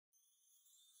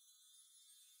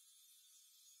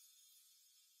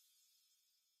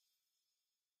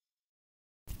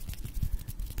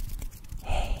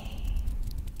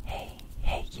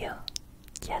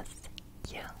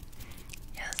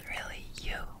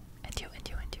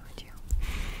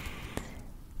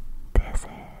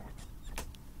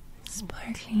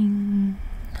sparkling moon.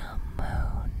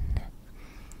 Moon.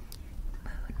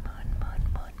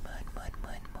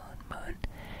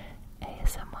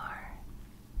 ASMR.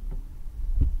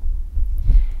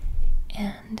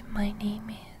 And my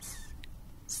name is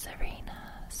Serena.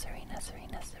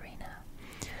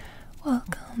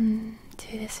 Welcome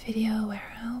to this video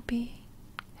where I'll be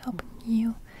helping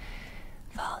you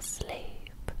fall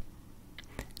asleep.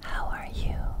 How are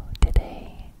you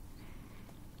today?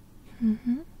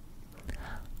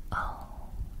 Oh,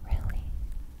 really?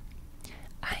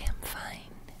 I am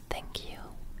fine, thank you.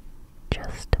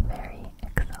 Just very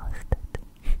exhausted.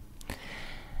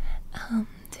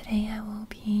 Today I will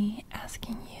be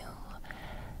asking you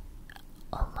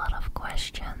a lot of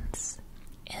questions,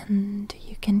 and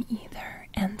you can either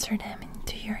answer them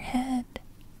into your head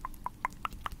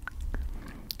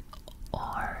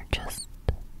or just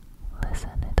listen.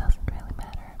 It doesn't really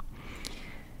matter.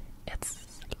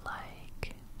 It's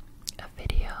like a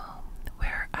video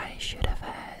where I should have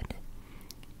had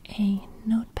a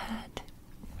notepad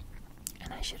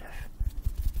and I should have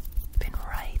been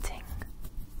writing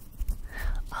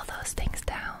all those things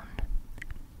down,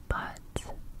 but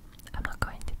I'm not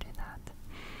going to do that.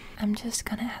 I'm just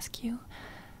gonna ask you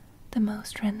the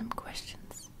most random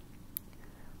questions.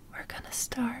 We're gonna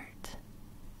start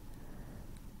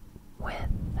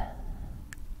with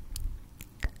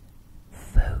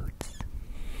foods.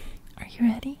 Are you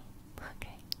ready?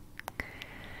 Okay.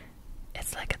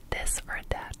 It's like a this or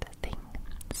that thing.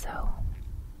 So,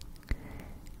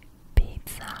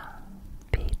 pizza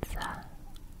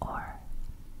or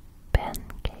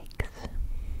pancakes.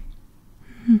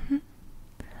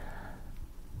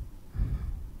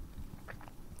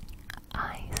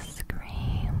 Ice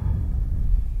cream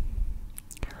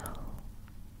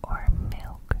or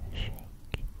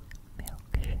milkshake.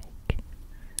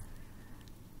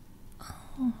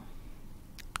 Oh.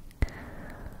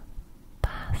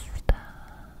 Pasta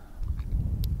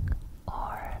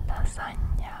or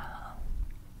lasagna.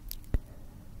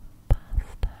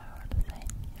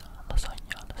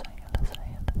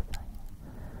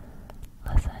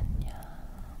 Lasagna.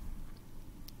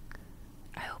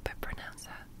 I hope I pronounced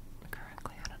that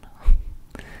correctly. I don't know.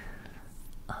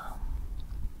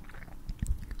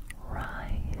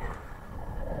 Rice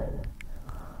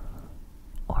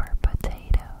or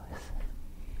potatoes.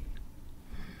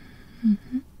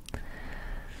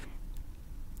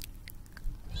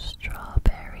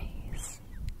 Strawberries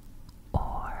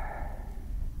or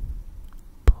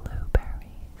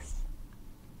blueberries.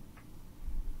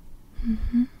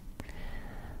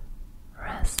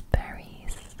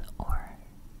 Raspberries or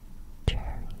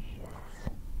cherries.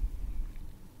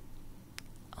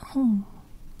 Oh,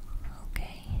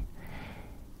 okay.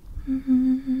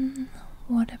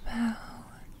 What about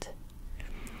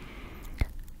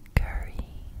curry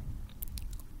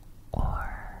or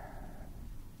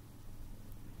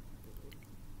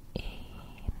a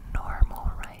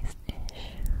normal rice dish?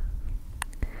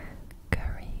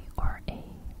 Curry or a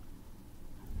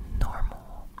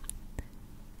normal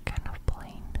kind of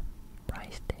plain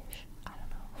rice dish? I don't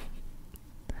know.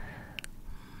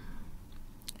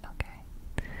 Okay.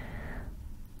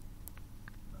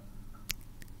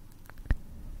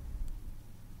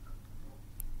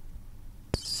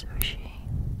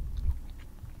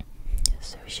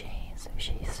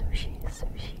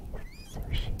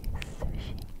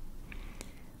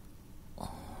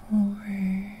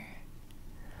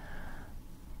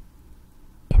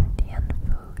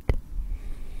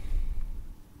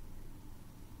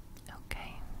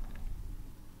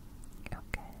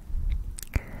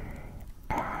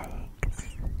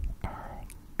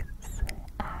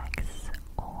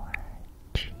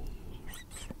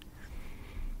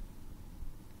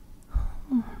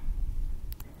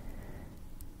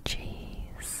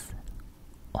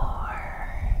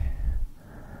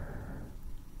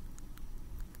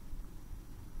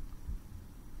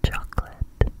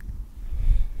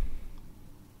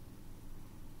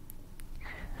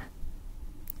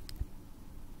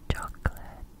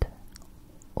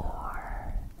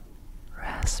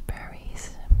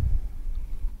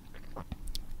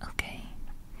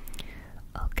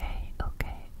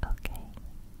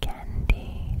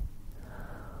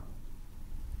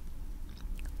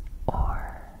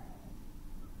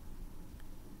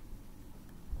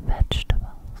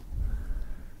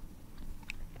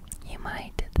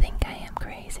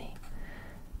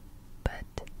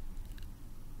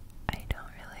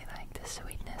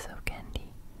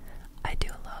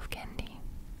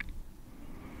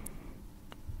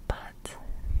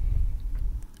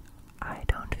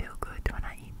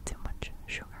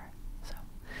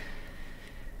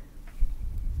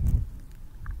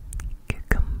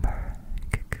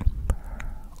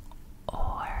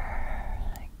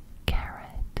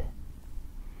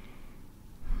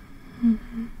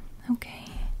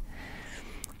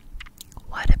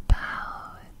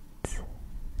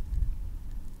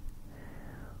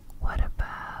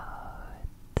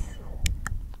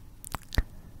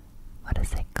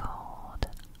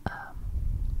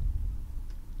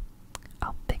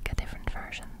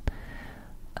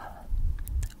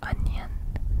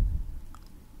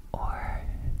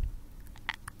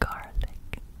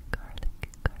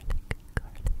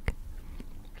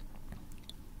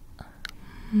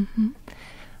 Mm-hmm.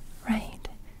 Right.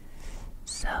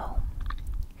 So,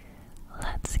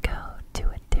 let's go to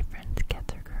a different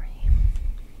category.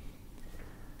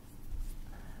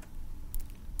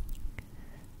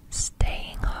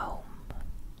 Staying home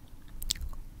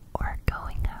or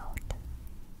going out.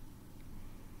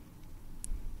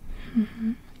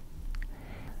 Mm-hmm.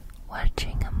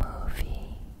 Watching a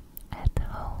movie at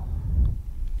home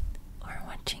or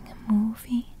watching a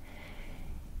movie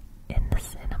in the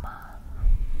cinema.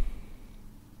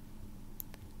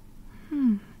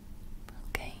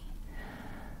 Okay.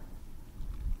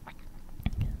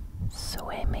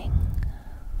 Swimming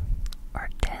or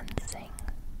dancing.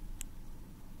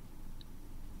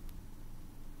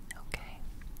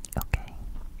 Okay.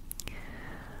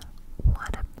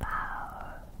 What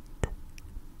about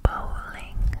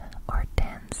bowling or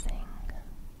dancing?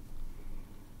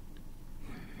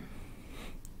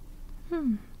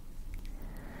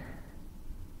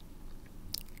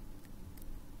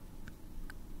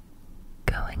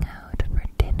 Going out for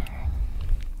dinner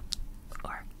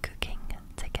or cooking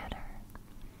together.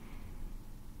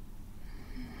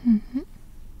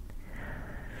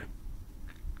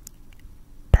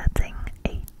 Petting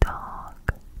a dog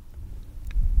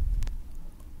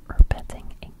or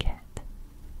petting a cat.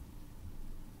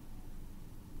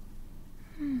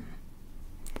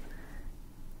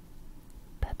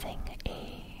 Petting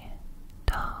a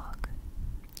dog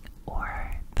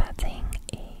or petting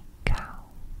a cow.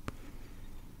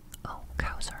 Oh,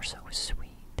 cows are so sweet.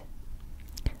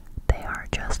 They are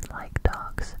just like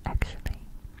dogs, actually.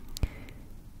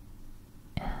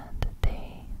 And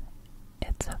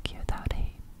it's so cute how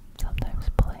they sometimes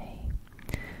play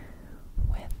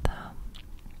with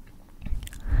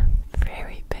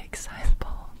very big size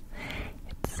balls.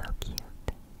 It's so cute.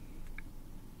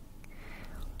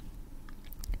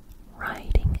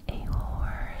 Riding a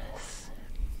horse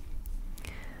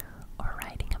or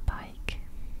riding a bike.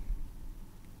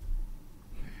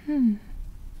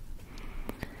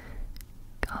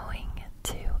 Going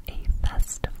to a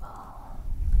festival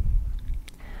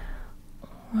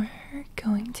or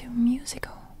going to a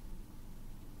musical.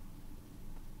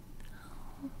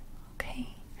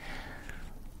 Okay.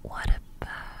 What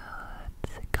about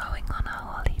going on a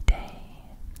holiday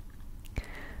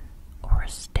or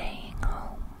staying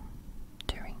home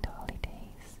during the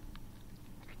holidays?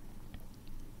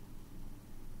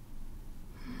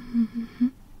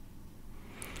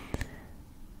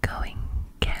 Going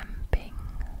camping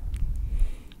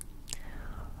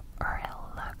or a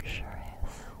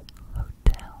luxurious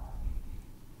hotel.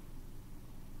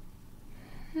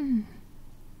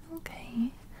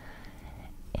 Okay.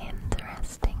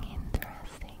 Interesting.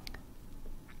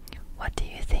 What do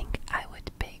you think I would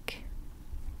pick?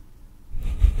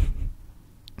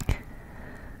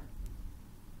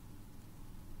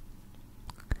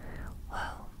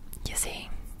 Well, you see,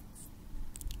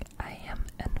 I am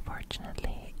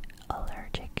unfortunately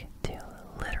allergic to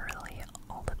literally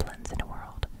all the plants in the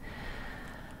world.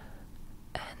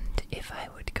 And if I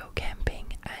would go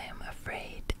camping, I am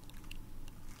afraid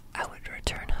I would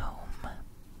return home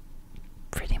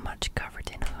pretty much covered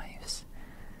in hives.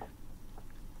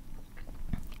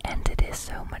 And it is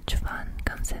so much fun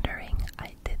considering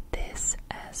I did this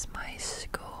as my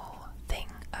school thing,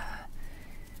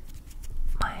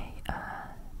 my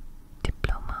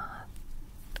diploma.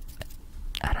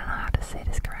 I don't know how to say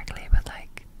this correctly, but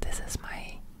like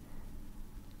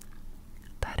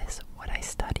that is what I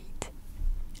studied.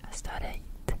 I studied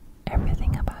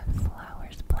everything about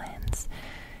flowers, plants,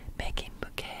 making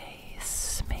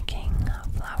bouquets, making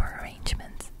flower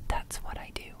arrangements. That's what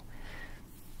I do.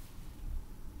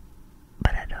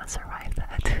 But I don't survive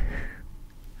that.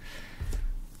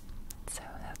 So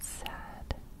that's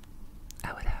sad.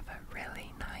 I would have a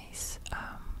really nice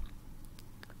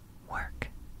work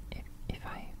if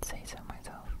I say so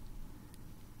myself.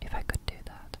 If I could do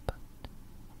that, but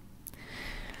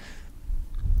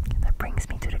that brings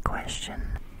me to the question: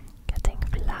 getting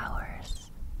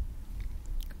flowers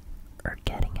or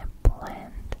getting a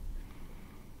plant?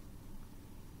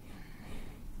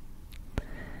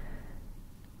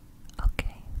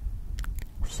 Okay,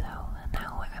 so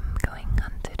now I'm going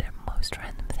on to the most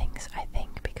random things, I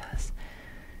think, because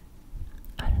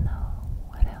I don't know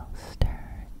what else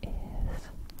there is.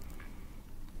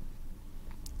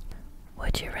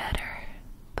 Would you rather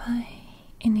buy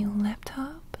a new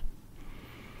laptop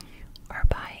or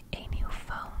buy a new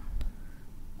phone?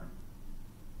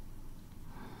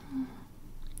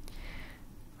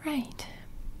 Right.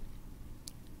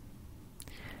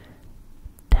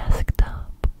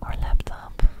 Desktop or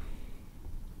laptop?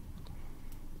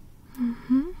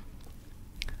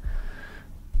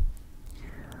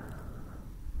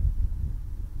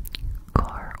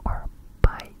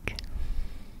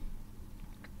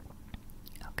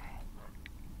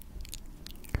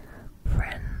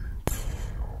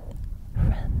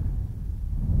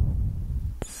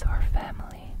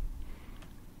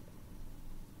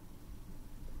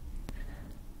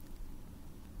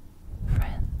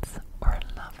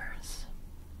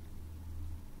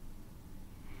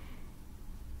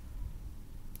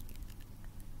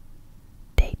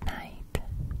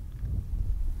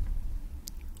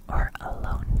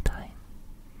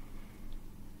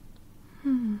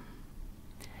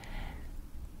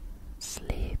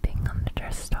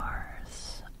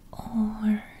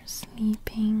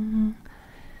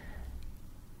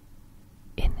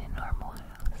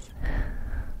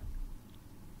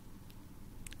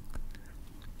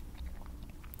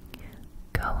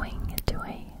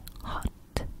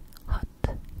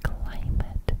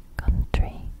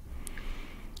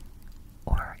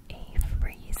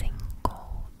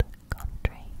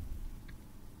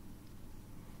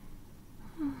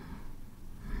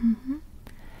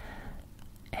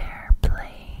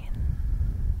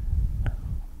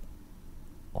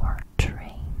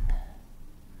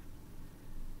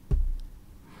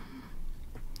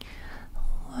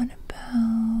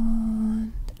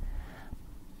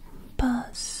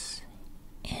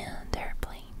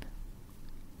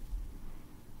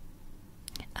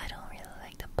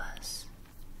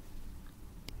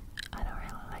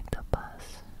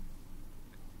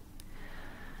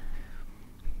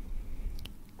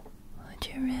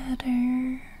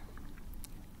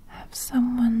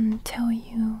 someone tell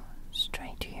you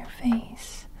straight to your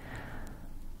face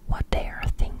what they are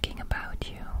thinking about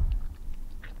you,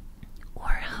 or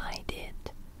hide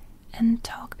it and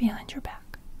talk behind your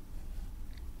back.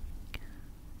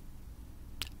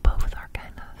 Both are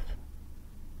kind of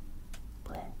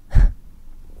bleh.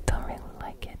 Don't really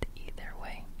like it either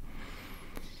way.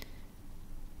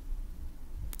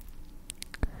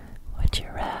 Would you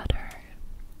rather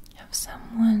have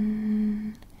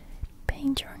someone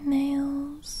paint your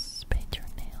nails,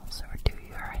 or do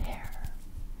your hair?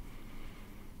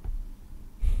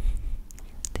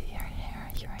 Do your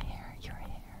hair, your hair, your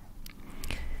hair.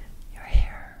 Your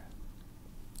hair.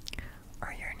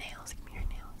 Or your nails. Give me your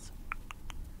nails.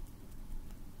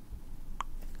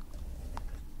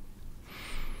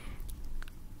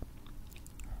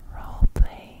 Role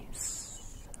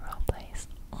plays,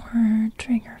 or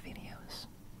trigger videos.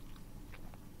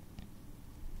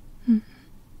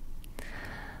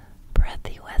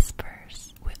 Breathy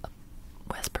whispers.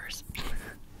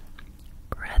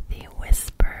 Breathy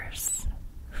whispers.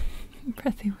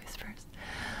 Breathy whispers.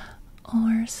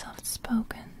 Or soft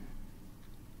spoken.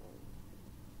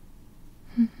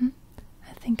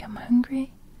 I think I'm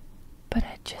hungry, but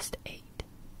I just ate.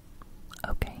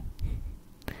 Okay.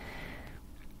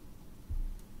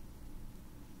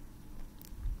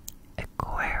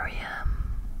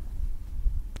 Aquarium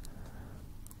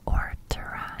or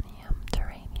terranium.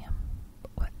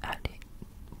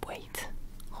 Wait,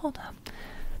 hold up.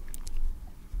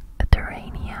 A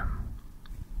terranium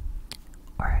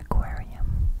or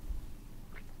aquarium.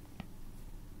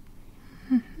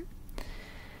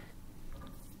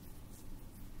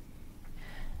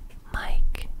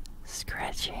 Mic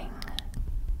scratching.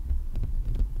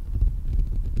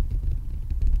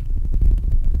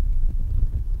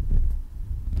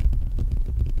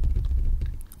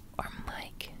 Or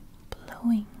mic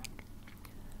blowing.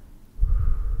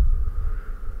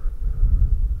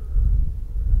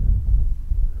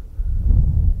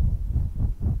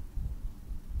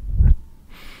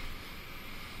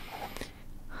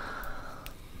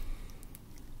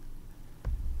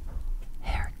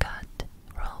 Haircut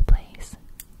role plays.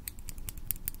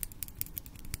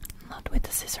 Not with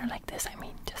the scissor like this, I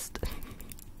mean just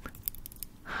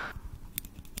I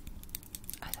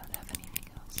don't have anything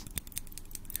else.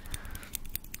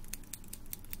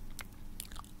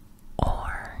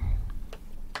 Or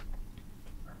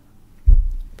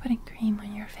putting cream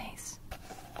on your face.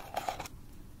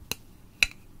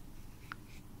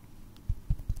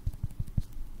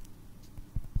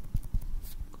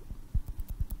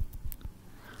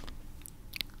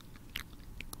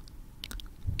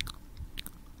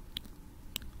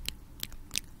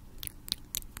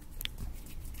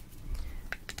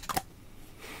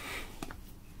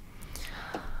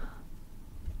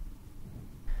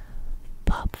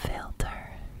 Pop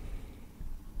filter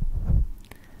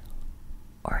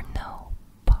or no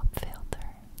pop filter.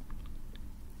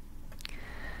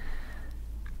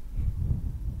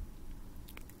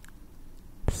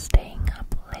 Staying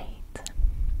up late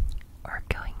or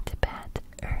going to bed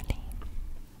early.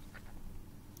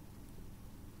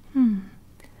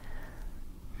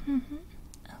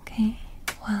 Okay,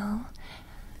 well,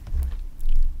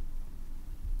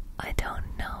 I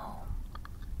don't know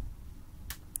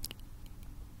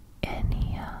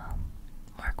any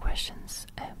more questions.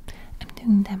 I'm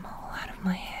doing them all out of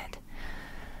my head,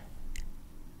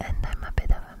 and I'm a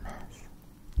bit of a mess.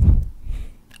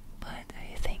 But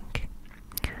I think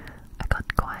I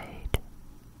got quite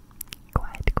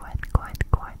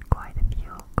a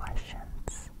few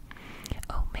questions.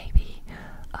 Oh, maybe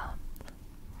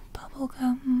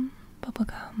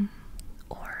bubblegum,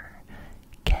 or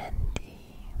candy.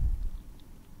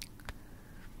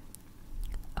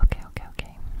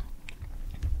 Okay.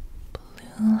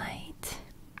 Blue light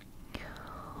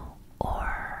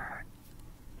or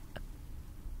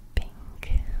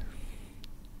pink.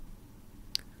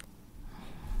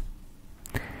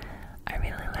 I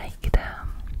really like the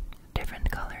different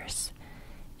colors,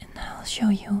 and I'll show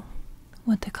you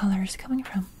what the color is coming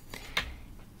from.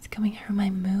 It's coming from my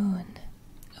moon.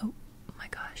 Oh my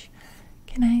gosh.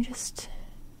 Can I just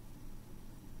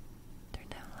turn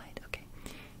down the light? Okay.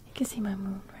 You can see my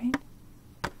moon, right?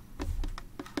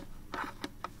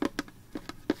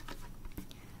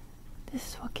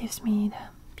 This is what gives me the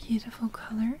beautiful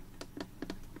color.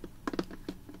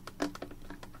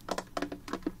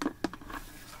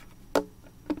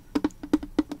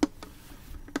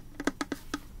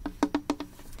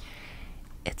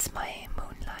 It's my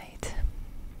moonlight.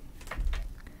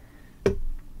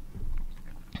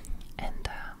 And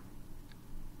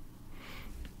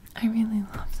I really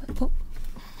love it. Oh.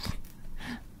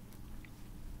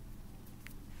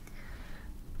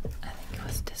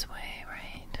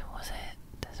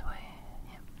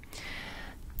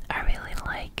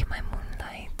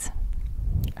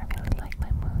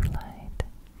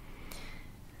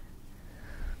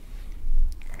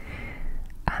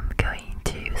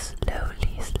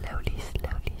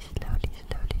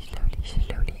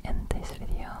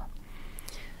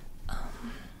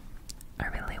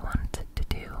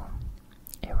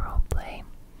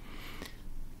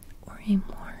 a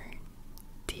more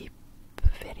deep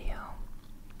video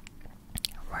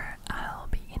where I'll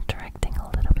be interacting a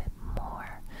little bit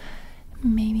more.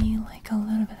 Maybe like a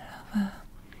little bit of a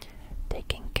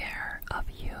taking care of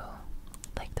you,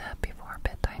 like the before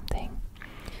bedtime thing.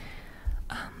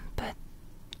 But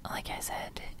like I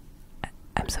said,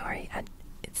 I'm sorry,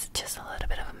 it's just a little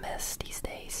bit of a mess these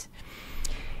days.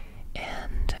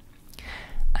 And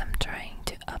I'm trying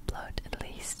to upload at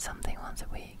least something once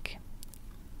a week.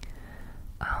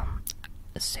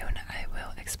 Soon I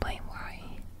will explain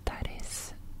why that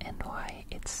is and why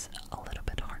it's a little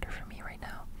bit harder for me right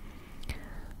now.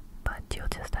 But you'll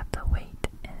just have to wait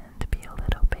and be a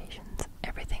little patient.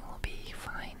 Everything will be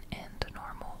fine and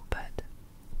normal, but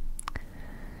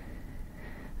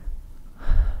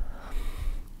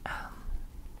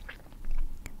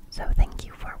so thank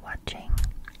you for watching.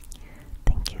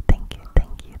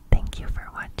 Thank you for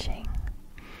watching.